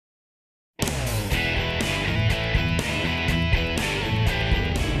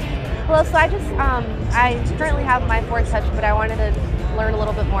Well, so I currently have my Ford Touch, but I wanted to learn a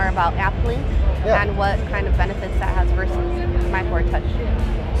little bit more about AppLink and what kind of benefits that has versus my Ford Touch.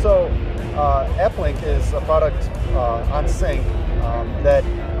 So AppLink is a product on sync that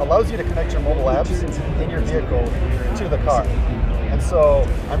allows you to connect your mobile apps in your vehicle to the car. And so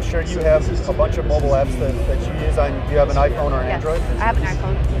I'm sure you have a bunch of mobile apps that you use on. Do you have an iPhone or an Android? I have an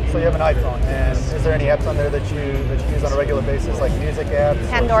iPhone. So you have an iPhone, and is there any apps on there that you use on a regular basis, like music apps?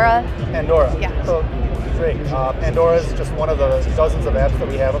 Pandora. Pandora. Yeah. So great. Pandora is just one of the dozens of apps that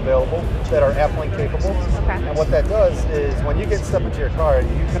we have available that are AppLink capable. Okay. And what that does is when you step into your car,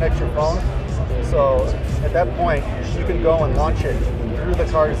 you connect your phone. So at that point, you can go and launch it through the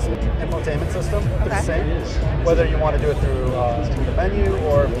car's infotainment system, through the sync. Whether you want to do it through the menu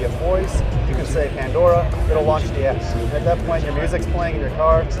or via voice, you can say Pandora, it'll launch the app. And at that point, your music's playing in your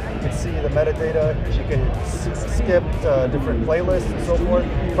car, you can see the metadata, you can skip different playlists and so forth.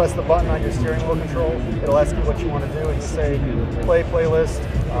 You press the button on your steering wheel control, it'll ask you what you want to do, and you say play playlist,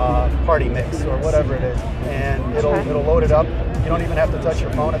 party mix, or whatever it is, and it'll load it up. You don't even have to touch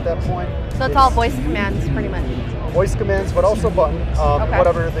your phone at that point. So it's all voice commands, pretty much. Voice commands, but also button,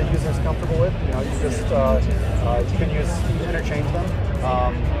 whatever the user's comfortable with. You know, you just you can interchange them.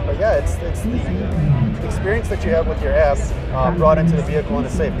 But yeah, it's the experience that you have with your app brought into the vehicle in a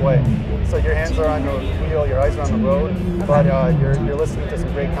safe way. So your hands are on the wheel, your eyes are on the road, but you're listening to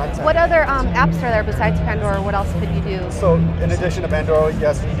some great content. What other apps are there besides Pandora? What else could you do? So in addition to Pandora,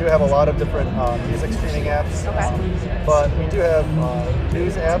 yes, we do have a lot of different music streaming apps. Okay. But we do have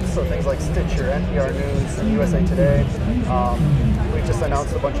news apps, so things like Stitcher, NPR News, and USA Today. We just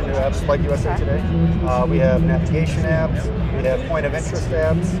announced a bunch of new apps like USA Today. We have navigation apps. We have point of interest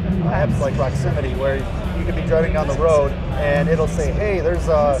apps. Apps like Proximity, where you could be driving down the road and it'll say, hey, there's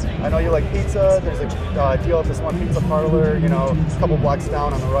I know you like pizza. There's a deal at this one pizza parlor, you know, a couple blocks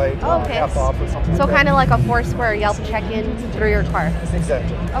down on the right, half off or something. So like kind of like a Foursquare Yelp check-in through your car.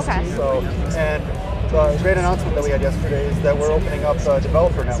 Exactly. Okay. So the great announcement that we had yesterday is that we're opening up the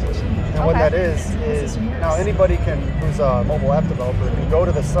developer network. And what that is now anybody who's a mobile app developer can go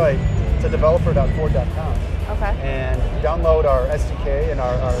to the site to developer.ford.com and download our SDK and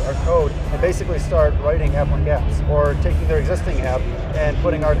our code and basically start writing AppLink apps or taking their existing app and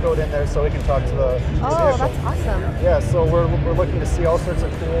putting our code in there so it can talk to the vehicle. That's awesome. Yeah, so we're looking to see all sorts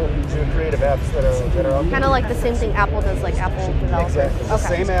of cool new creative apps that are out there. Kind of like the same thing Apple does, like Apple developers. Exactly. The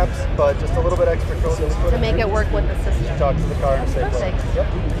same apps, but just a little bit extra code that we put to make it work with the system. Talk to the car and say, Perfect. Yep.